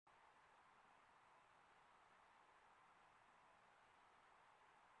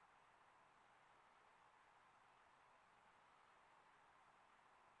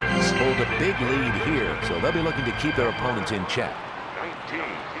hold a big lead here, so they'll be looking to keep their opponents in check. 19.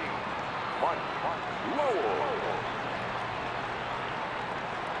 Lowell.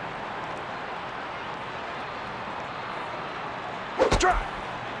 Strike.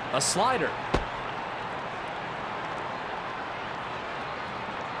 A slider.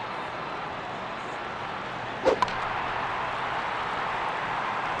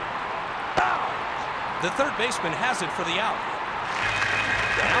 The third baseman has it for the out.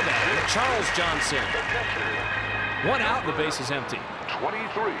 Now batting, Charles Johnson. One out, the base is empty.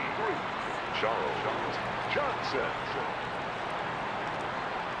 23. Charles Johnson.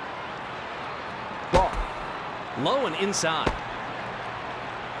 Ball. Low and inside.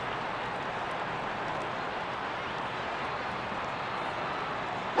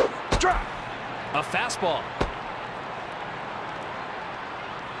 Strike. A fastball.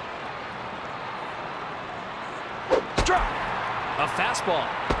 A fastball.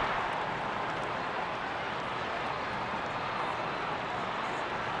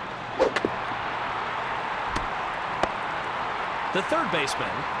 The third baseman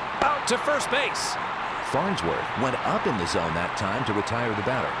out to first base. Farnsworth went up in the zone that time to retire the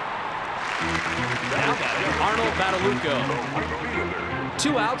batter. Now batting, Arnold Badalucco.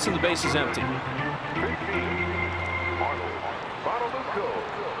 2 outs and the base is empty. 15. Arnold Badalucco.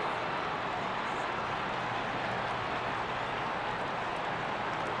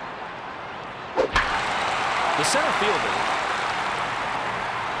 The center fielder.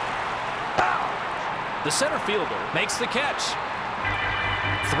 The center fielder makes the catch.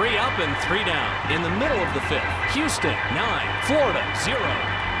 3 up and 3 down in the middle of the 5th. Houston 9, Florida 0.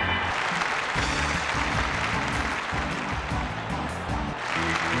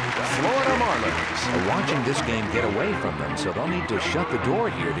 Florida Marlins are watching this game get away from them, so they'll need to shut the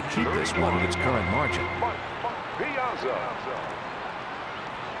door here to keep this one in its current margin.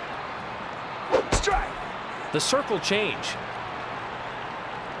 Strike. The circle change.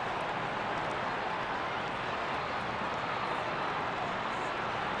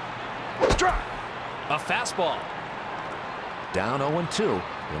 Strike. A fastball. Down 0-2.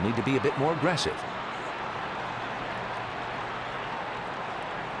 You'll need to be a bit more aggressive.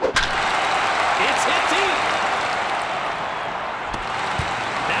 It's hit deep.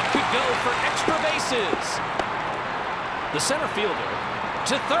 That could go for extra bases. The center fielder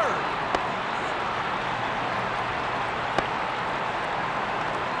to third.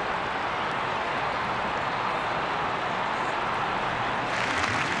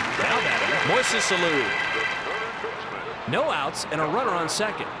 Moises Alou. No outs and a runner on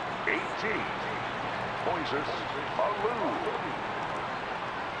second. 18. Moises Alou.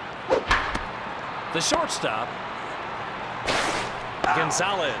 The shortstop.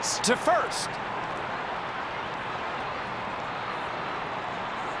 Gonzalez to first.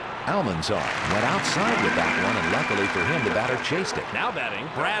 Almanzar went outside with that one, and luckily for him, the batter chased it. Now batting,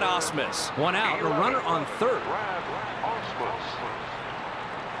 Brad Ausmus. 1 out and a runner on third. Brad Ausmus.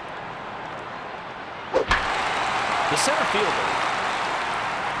 The center fielder.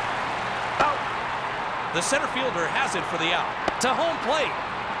 Out. The center fielder has it for the out. To home plate.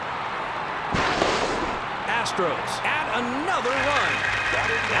 Astros add another run.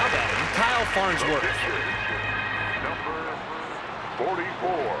 Now batting, Kyle Farnsworth. Number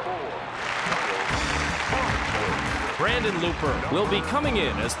 44. Brandon Looper will be coming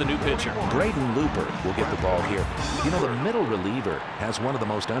in as the new pitcher. Braden Looper will get the ball here. You know, the middle reliever has one of the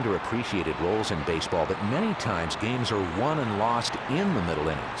most underappreciated roles in baseball, but many times games are won and lost in the middle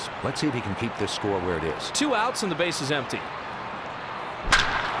innings. Let's see if he can keep this score where it is. 2 outs and the base is empty.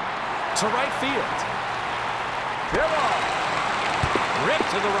 To right field. Ripped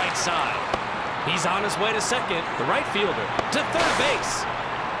to the right side. He's on his way to second. The right fielder to third base.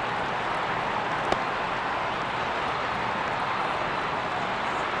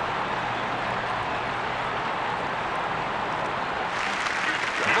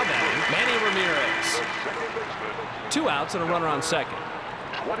 Manny Ramirez. 2 outs and a runner on second.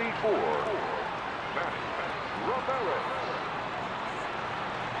 24. Manny Ramirez.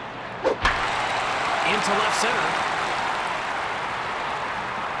 Into left center.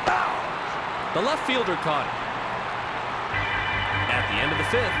 The left fielder caught it. At the end of the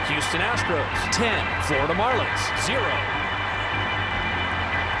 5th, Houston Astros 10, Florida Marlins 0.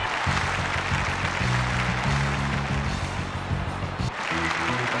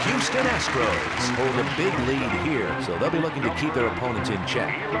 Houston Astros hold a big lead here, so they'll be looking to keep their opponents in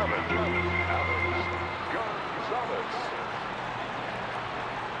check. 11. Gonzalez.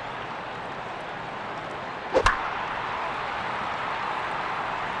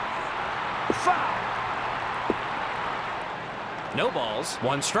 Foul. No balls,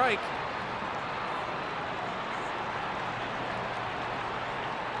 1 strike.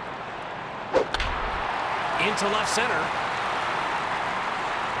 Into left center.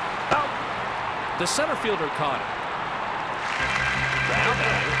 Out. The center fielder caught it. Now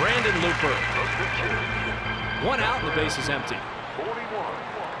batting, Brandon Looper. 1 out and the base is empty. 41,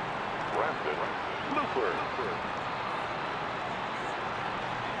 Brandon Looper.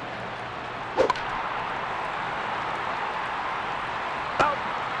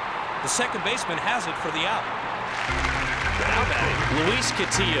 The second baseman has it for the out. Now batting, Luis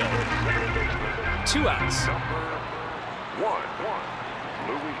Castillo. 2 outs. Number 1,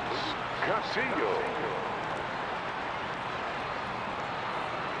 Luis Castillo.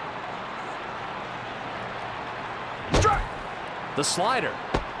 Strike! The slider.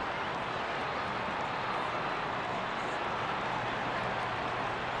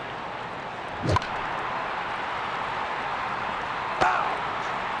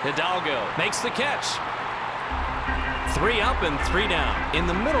 Hidalgo makes the catch. 3 up and 3 down in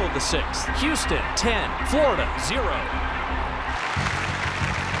the middle of the 6th. Houston 10, Florida 0.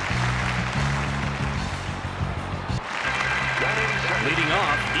 Leading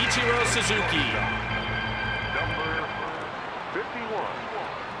off, Ichiro Suzuki. Number 51,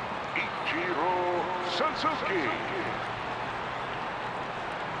 Ichiro Suzuki.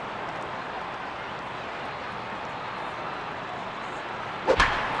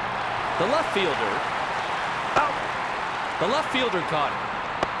 The left fielder. Out. The left fielder caught it.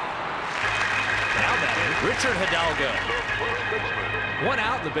 Now batting, Richard Hidalgo. 1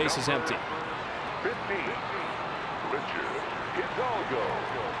 out and the base is empty. 15, Richard Hidalgo.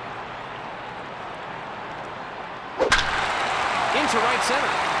 Into right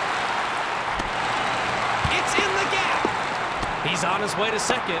center. It's in the gap. He's on his way to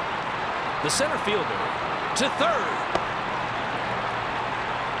second. The center fielder to third.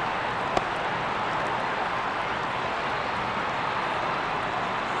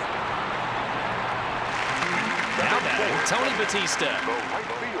 Tony Batista. The right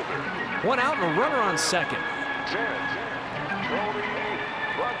fielder. 1 out and a runner on second. 10, Tony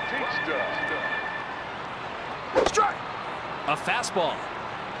Batista. Strike. A fastball.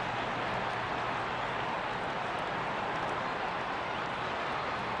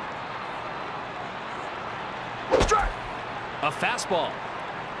 Strike. A fastball.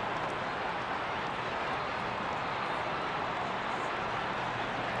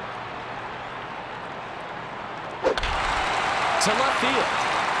 To left field.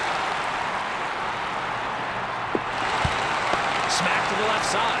 Smack to the left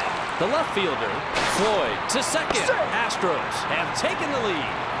side. The left fielder, Floyd, to second. Astros have taken the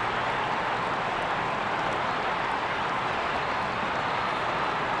lead.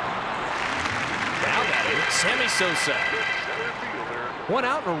 Now batting, Sammy Sosa. 1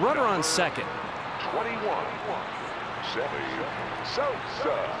 out and a runner on second. 21, Sammy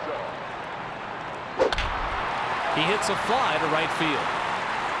Sosa. He hits a fly to right field.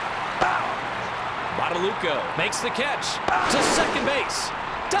 Badalucco makes the catch to second base.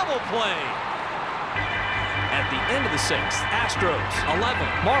 Double play. At the end of the 6th, Astros 11,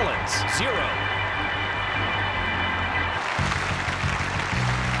 Marlins 0.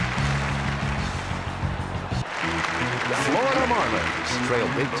 Florida Marlins trail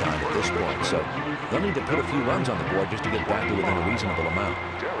big time at this point, so they'll need to put a few runs on the board just to get back to within a reasonable amount.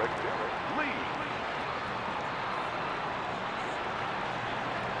 Derek Lee.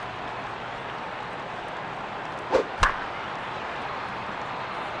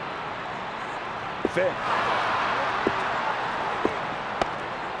 Fifth.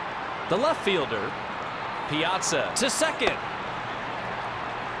 The left fielder, Piazza, to second.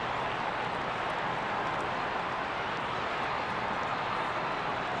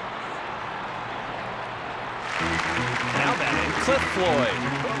 Now batting, Cliff Floyd.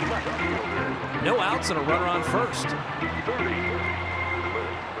 No outs and a runner on first. 30,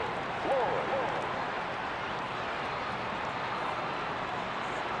 Cliff Floyd.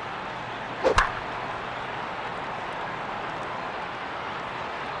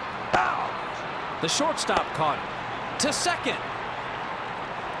 The shortstop caught it. To second.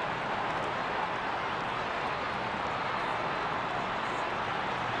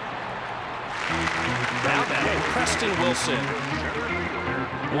 Now batting, Preston Wilson.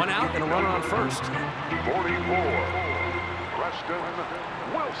 1 out and a runner on first. 44, Preston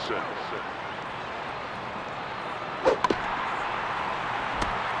Wilson.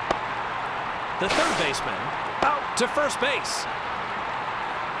 The third baseman out to first base.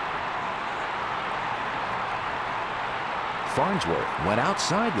 Farnsworth went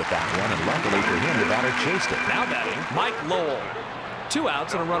outside with that one, and luckily for him, the batter chased it. Now batting, Mike Lowell. 2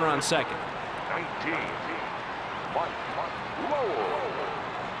 outs and a runner on second. 19, Mike Lowell.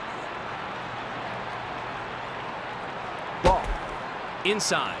 Ball.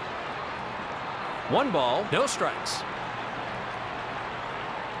 Inside. 1 ball, no strikes.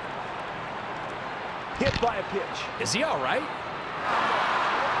 Hit by a pitch. Is he all right?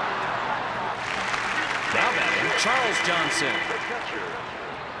 Now batting, Charles Johnson. The catcher,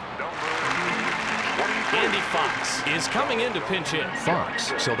 number 23. Andy Fox is coming in to pinch hit.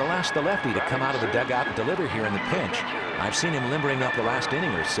 Fox, so they'll ask the lefty to come out of the dugout and deliver here in the pinch. I've seen him limbering up the last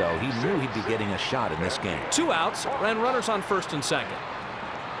inning or so. He knew he'd be getting a shot in this game. 2 outs and runners on first and second.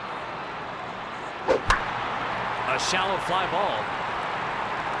 A shallow fly ball.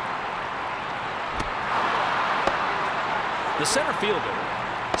 The center fielder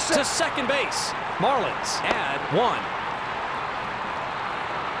to second base. Marlins add 1.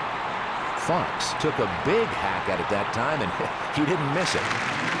 Fox took a big hack at it that time, and he didn't miss it.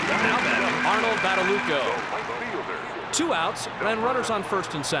 Now batting, Arnold Badalucco. Right fielder, 2 outs and runners on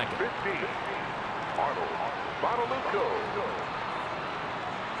first and second. 15, Arnold Badalucco.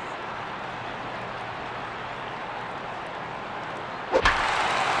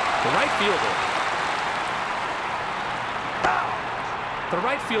 The right fielder. The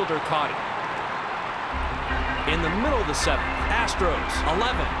right fielder caught it. In the middle of the 7th, Astros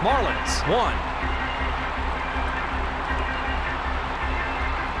 11, Marlins 1.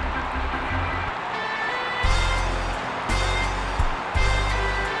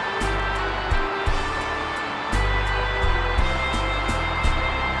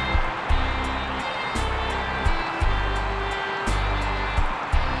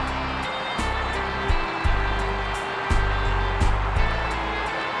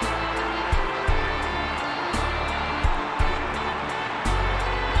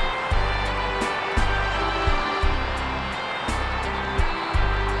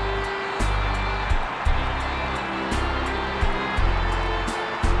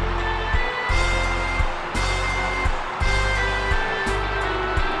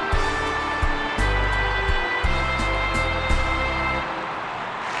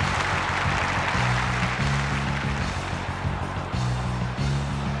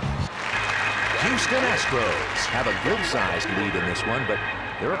 Houston Astros have a good-sized lead in this one, but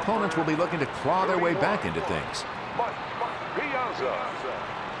their opponents will be looking to claw their way back into things. Mike Piazza.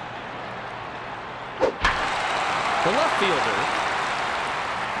 The left fielder.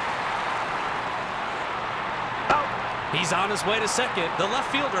 Out. He's on his way to second. The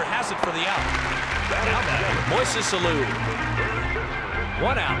left fielder has it for the out. Now batting, Moises Alou.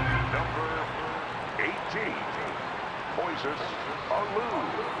 1 out. Number 18, Moises Alou.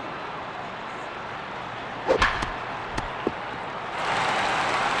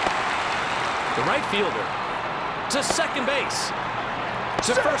 The right fielder to second base,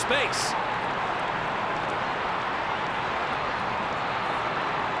 to first base.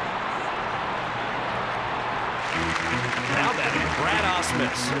 Now batting, Brad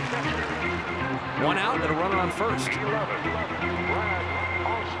Ausmus. 1 out and a runner on first. 11, Brad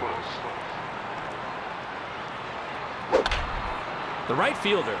Ausmus. The right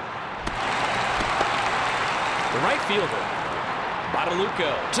fielder. The right fielder,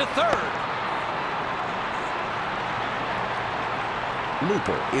 Badalucco to third.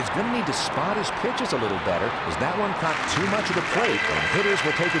 Looper is going to need to spot his pitches a little better, as that one caught too much of the plate, and hitters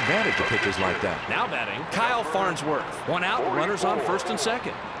will take advantage of pitches like that. Now batting, Kyle Farnsworth. 1 out, runners on first and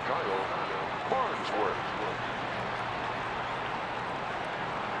second. Kyle Farnsworth.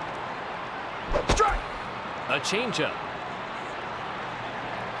 Strike! A changeup.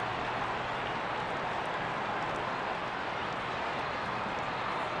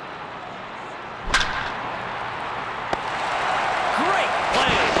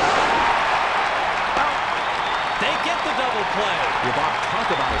 Well, Bob, talk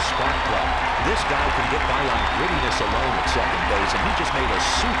about a spark play. This guy can get by on grittiness alone at second base, and he just made a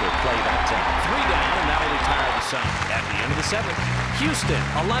super play that time. 3 down, and that'll retire the Sun. At the end of the 7th, Houston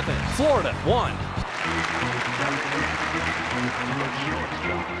 11, Florida 1.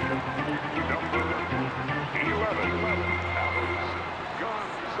 Number 11, Alex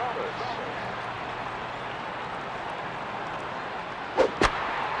Gonzalez.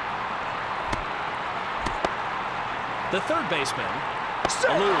 The third baseman,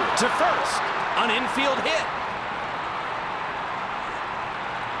 Alou to first. An infield hit.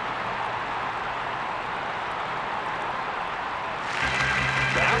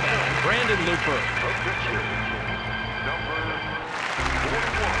 Now Brandon Looper. The pitcher, number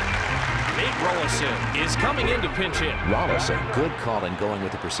 41. Make Rollison is coming in to pinch hit. Rollison, good call in going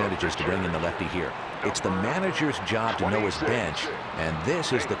with the percentages to bring in the lefty here. It's the manager's job to know his bench, and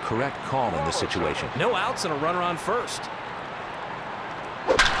this is the correct call in this situation. No outs and a runner on first.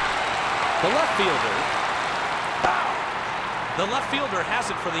 The left fielder. The left fielder has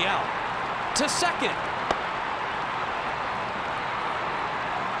it for the out. To second.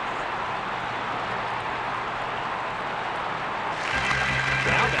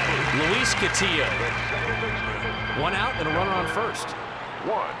 Now batting, Luis Castillo. One out and a runner on first.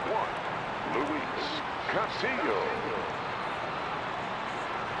 Luis Castillo.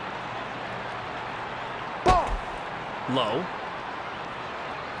 Low.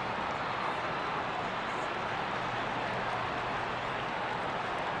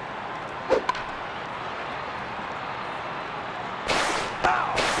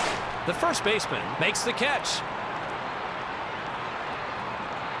 The first baseman makes the catch.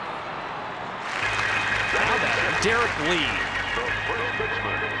 Now batter, Derek Lee.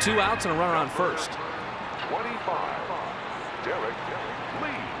 Two outs and a runner on first. 25, Derek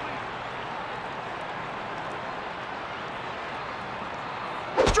Lee.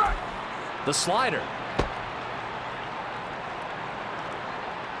 Strike. The slider.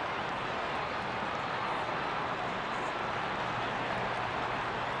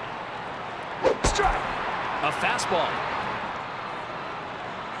 Strike. A fastball.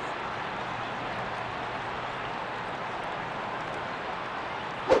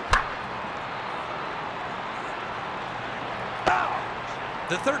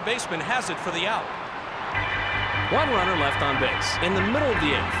 The third baseman has it for the out. One runner left on base. In the middle of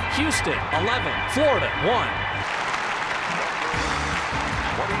the eighth, Houston, 11, Florida, 1.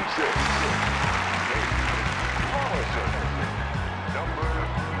 26, Rollison. Number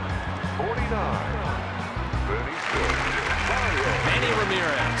 49, 36, Manny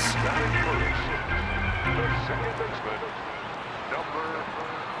Ramirez. batting first. The second baseman, number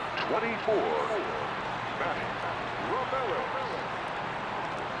 24, batting Ramirez.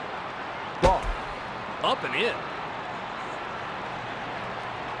 Up and in.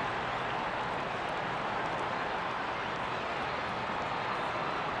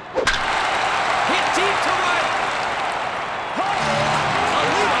 Hit deep to right. A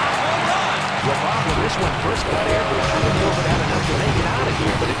leadoff home run. Well, Bob, when this one first got air, but sure didn't know if it had enough to make it out of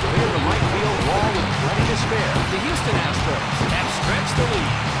here, but it cleared the right field wall with plenty to spare. The Houston Astros have stretched the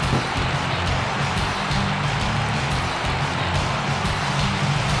lead.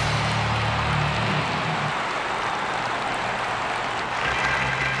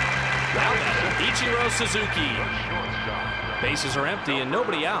 Ichiro Suzuki. Shortstop, Bases are empty and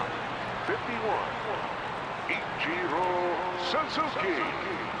nobody out. 51, Ichiro Suzuki.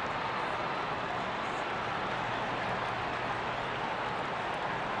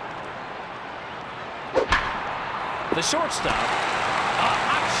 The shortstop, a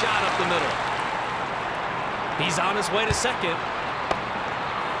hot shot up the middle. He's on his way to second.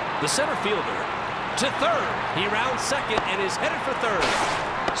 The center fielder to third. He rounds second and is headed for third.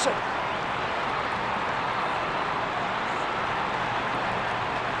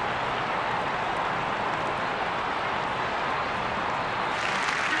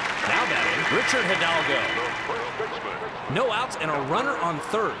 Now batting, Richard Hidalgo. The first baseman, No outs and a runner on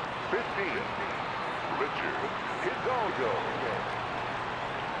third. 15, Richard Hidalgo.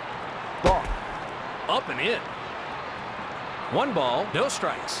 Up and in. One ball, no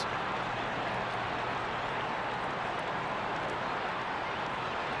strikes.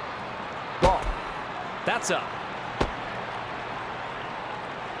 That's up.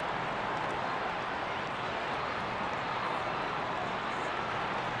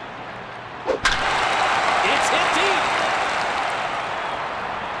 It's hit deep.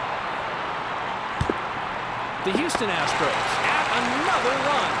 The Houston Astros add another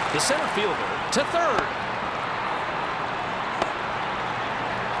run. The center fielder to third.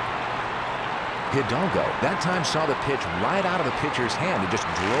 Hidalgo, that time saw the pitch right out of the pitcher's hand and just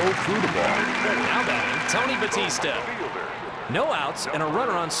drove through the ball. Now batting, Tony Batista. Fielder, No outs and a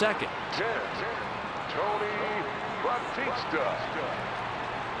runner on second. 10, Tony Batista.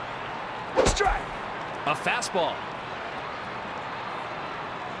 Strike. A fastball.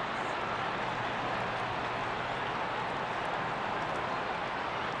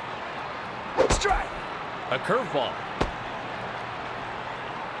 Strike. A curveball.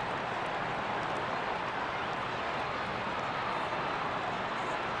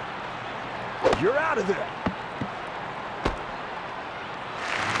 You're out of there.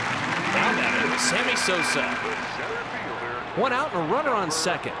 Now batter, Sammy Sosa. The center fielder, One out and a runner on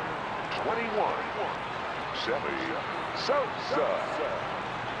second. 21, Sammy Sosa.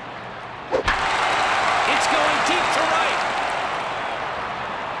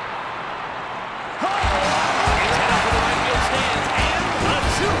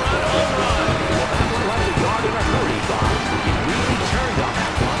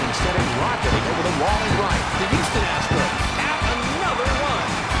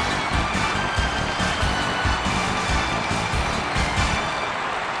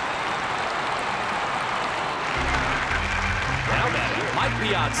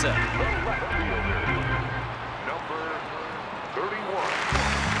 Piazza. The left fielder, number 31,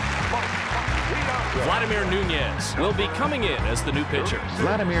 Mike Piazza. Vladimir Nunez will be coming in as the new pitcher.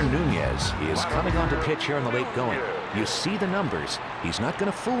 Vladimir Nunez is coming on to pitch here in the late going. You see the numbers. He's not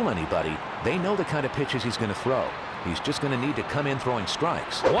going to fool anybody. They know the kind of pitches he's going to throw. He's just going to need to come in throwing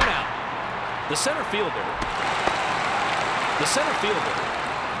strikes. 1 out. The center fielder.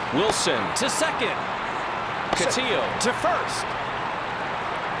 Wilson to second. Castillo to first.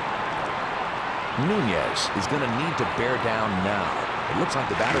 Nunez is going to need to bear down now. It looks like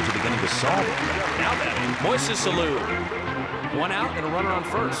the batters are beginning to solve it. Now batting, Moises Alou. 1 out and a runner on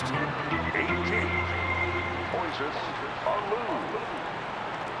first. 18, Moises Alou.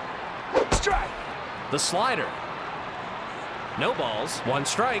 Strike. The slider. No balls, 1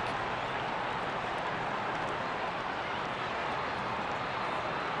 strike.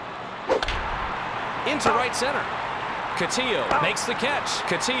 Into right center. Castillo makes the catch.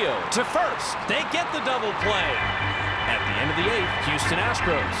 Castillo to first. They get the double play. At the end of the 8th, Houston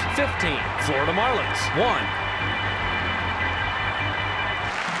Astros 15, Florida Marlins 1.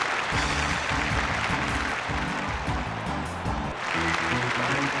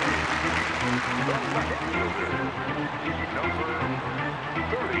 Number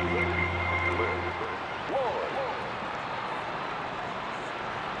 30, Cliff Floyd.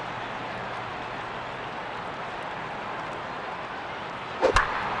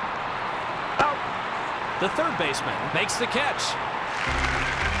 The third baseman makes the catch.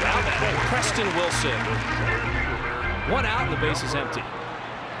 Now batting, Preston Wilson. 1 out and the base is empty.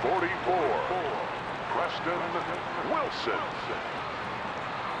 44, Preston Wilson.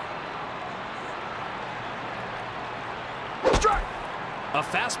 Strike. A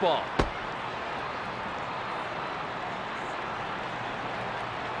fastball.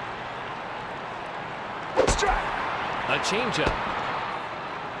 Strike. A changeup.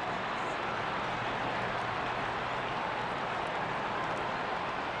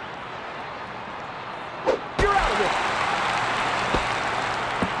 You're out of it.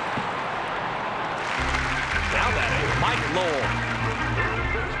 Now batting, Mike Lowell.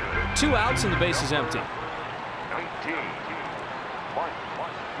 2 outs and the base is empty. 19, Mike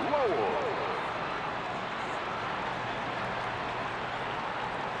Lowell.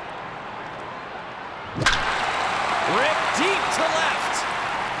 Ripped deep to left.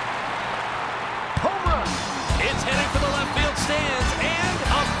 Home run. It's heading for the left field stands and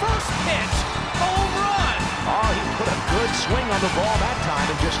a first pitch home run. Oh, he put a good swing on the ball that time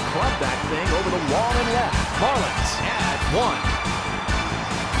and just clubbed that thing over the wall and left. Marlins add 1.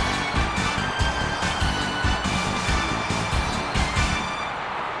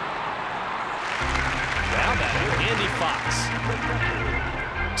 Now batting, Andy Fox.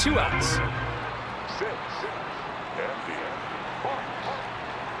 2 outs. 6, Andy Fox.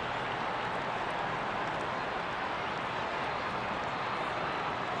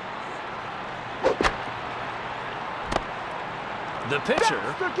 The pitcher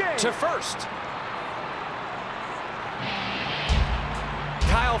That's the game. to first.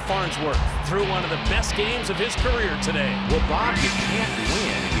 Kyle Farnsworth threw one of the best games of his career today. Well, Bob, you can't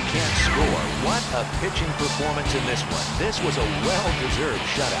win if you can't score. What a pitching performance in this one. This was a well-deserved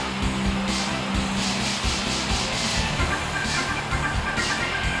shutout.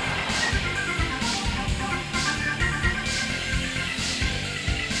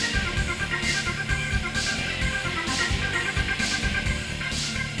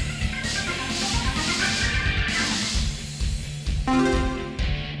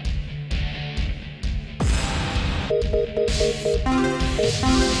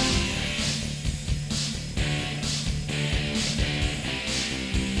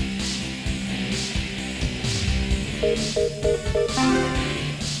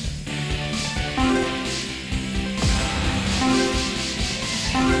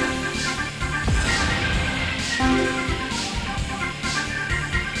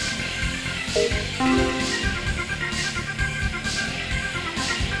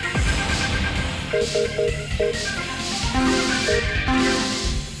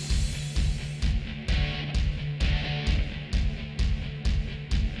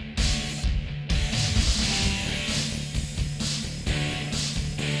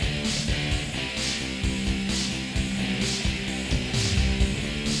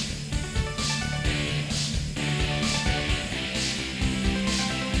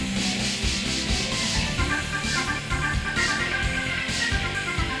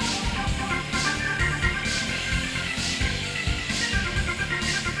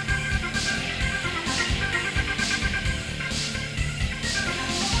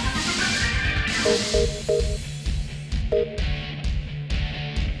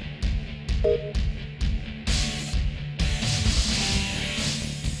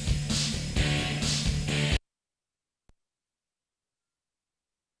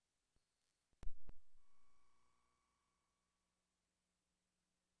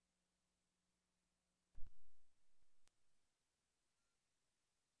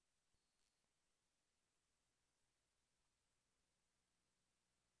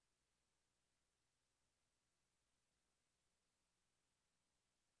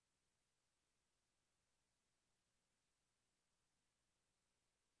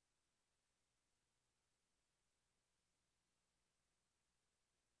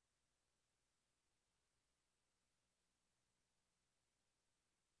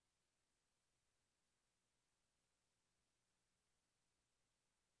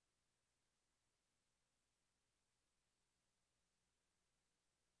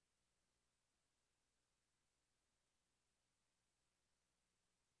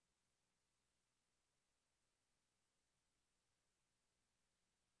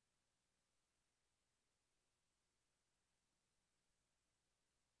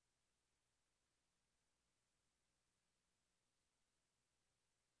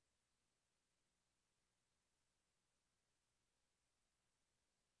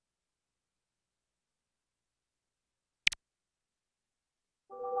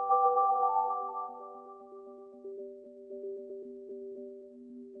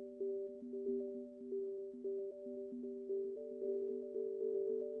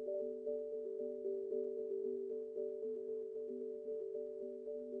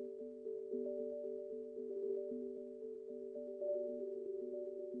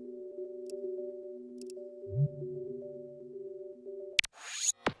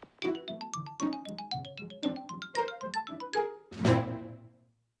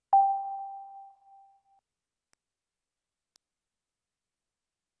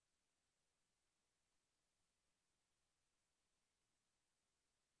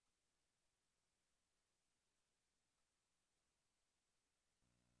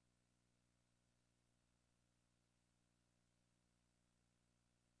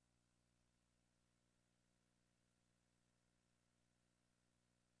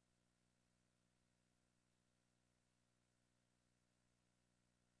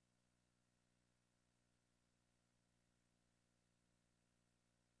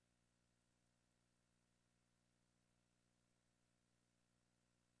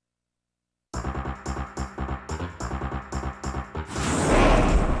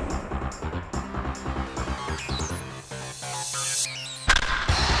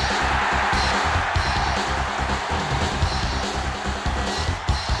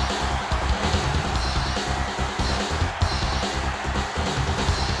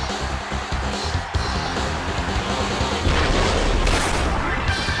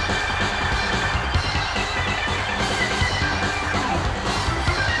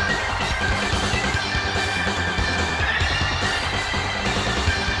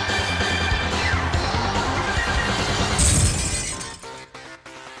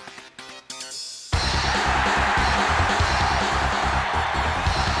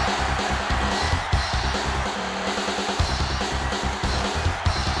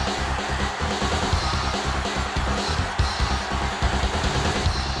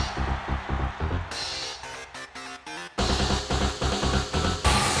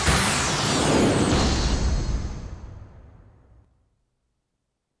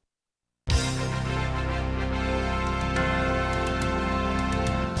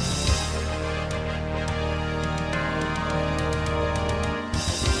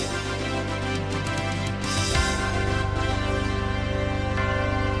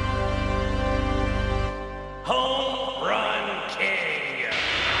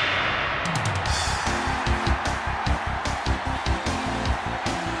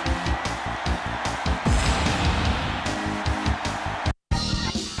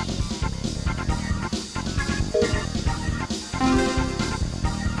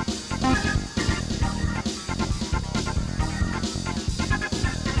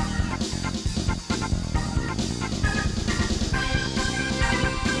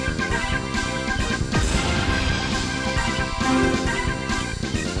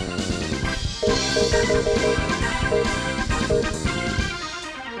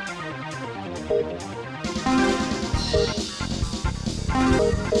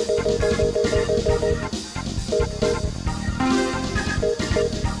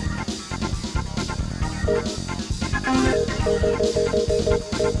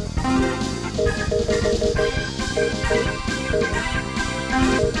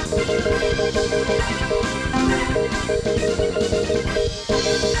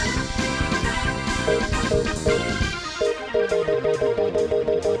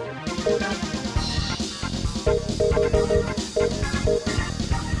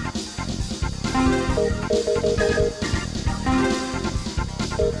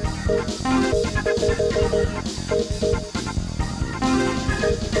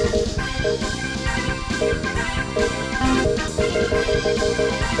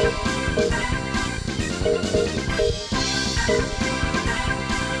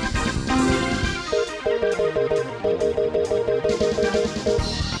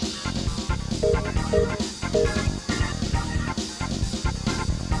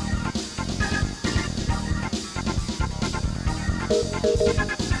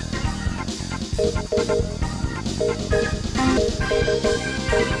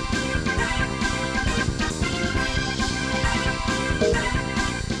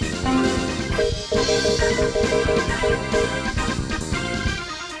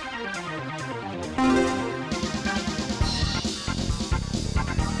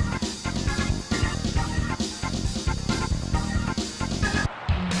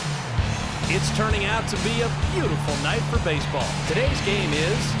 It's turning out to be a beautiful night for baseball. Today's game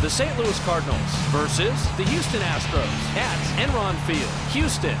is the St. Louis Cardinals versus the Houston Astros at Enron Field,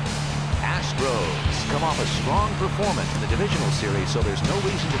 Houston. Astros come off a strong performance in the divisional series, so there's no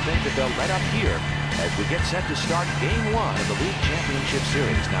reason to think that they'll let up here as we get set to start Game 1 of the League Championship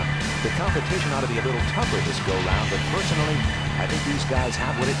Series. Now, the competition ought to be a little tougher this go-round, but personally, I think these guys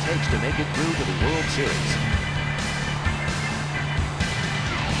have what it takes to make it through to the World Series.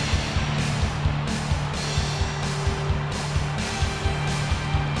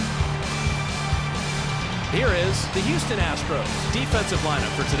 Here is the Houston Astros defensive lineup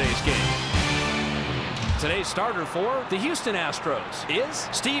for today's game. Today's starter for the Houston Astros is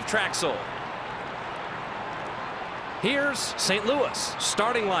Steve Trachsel. Here's St. Louis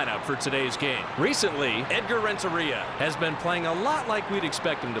starting lineup for today's game. Recently, Edgar Renteria has been playing a lot like we'd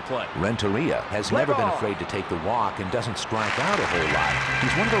expect him to play. Renteria has never been afraid to take the walk and doesn't strike out a whole lot.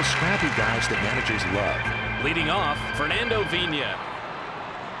 He's one of those scrappy guys that managers love. Leading off, Fernando Vina.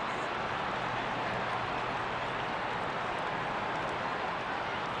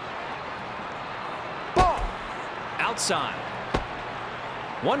 Outside.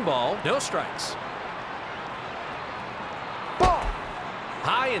 1 ball, no strikes. Ball.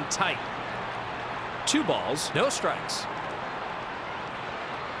 High and tight. 2 balls, no strikes.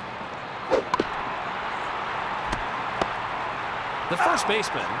 The first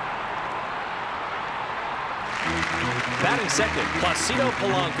baseman. Batting second, Placido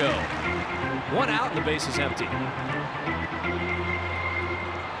Polanco. 1 out and the base is empty.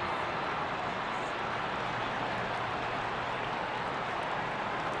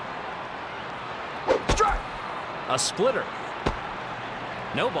 A splitter.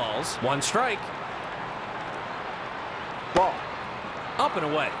 No balls. 1 strike. Ball. Up and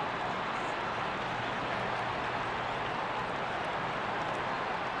away.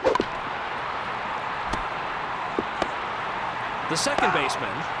 The second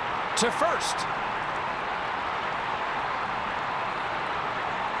baseman to first.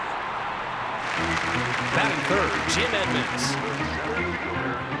 Batting third, Jim Edmonds.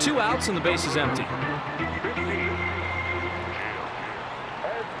 2 outs and the base is empty.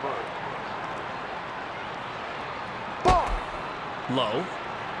 Low.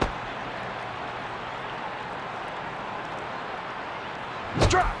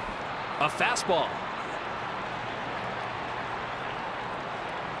 Strike. A fastball.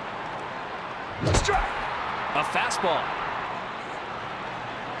 Strike. A fastball.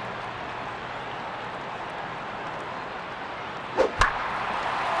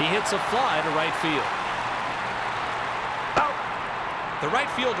 He hits a fly to right field. Out. The right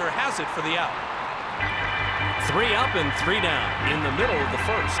fielder has it for the out. 3 up and 3 down in the middle of the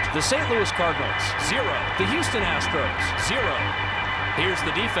first. The St. Louis Cardinals, 0. The Houston Astros, 0. Here's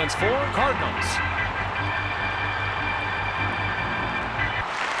the defense for Cardinals.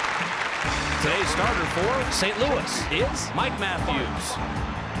 Today's starter for St. Louis is Mike Matthews.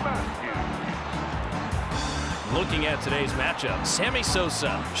 Looking at today's matchup, Sammy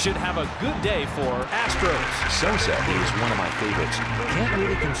Sosa should have a good day for Astros. Sosa is one of my favorites. Can't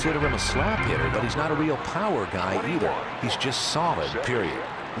really consider him a slap hitter, but he's not a real power guy either. He's just solid, period.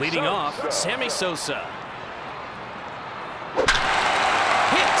 Leading off, Sammy Sosa.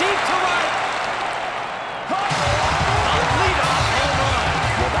 Hit deep to right. A leadoff home run.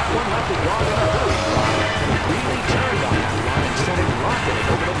 Well, that one left it wrong in a hurry. He really turned on that line and sent it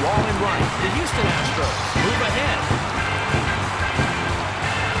rocketing over the wall and right. The Houston Astros move ahead.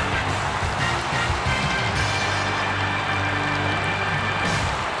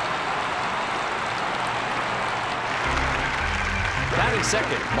 Batting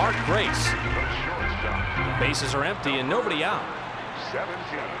second, Mark Grace. Bases are empty and nobody out. 17.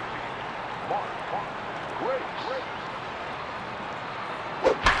 Mark Grace.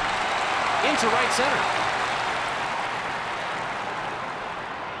 Into right center.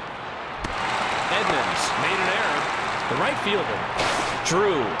 Edmonds made an error. The right fielder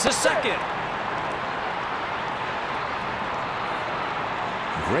Drew to second.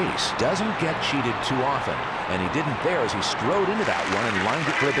 Grace doesn't get cheated too often, and he didn't there as he strode into that one and lined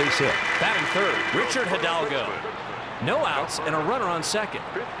it for a base hit. Batting third, Richard Hidalgo. No outs and a runner on second.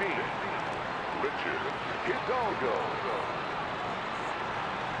 15. Richard Hidalgo.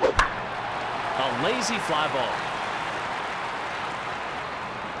 A lazy fly ball.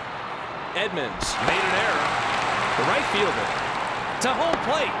 Edmonds made an error. The right fielder to home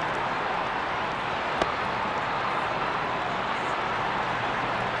plate.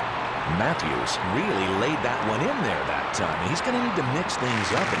 Matthews really laid that one in there that time. He's going to need to mix things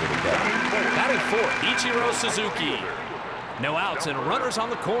up a little bit. Batting fourth, Ichiro Suzuki. No outs and runners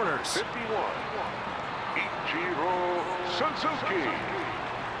on the corners. 51. Ichiro Suzuki.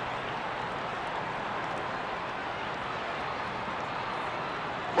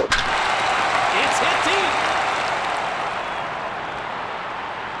 It's hit deep.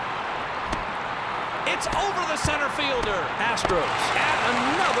 It's over the center fielder. Astros add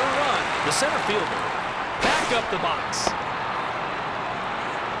another run. The center fielder back up the box.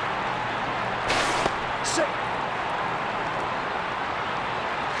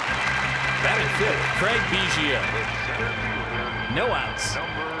 Batting fifth, Craig Biggio. No outs.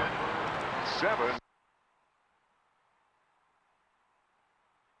 Number 7.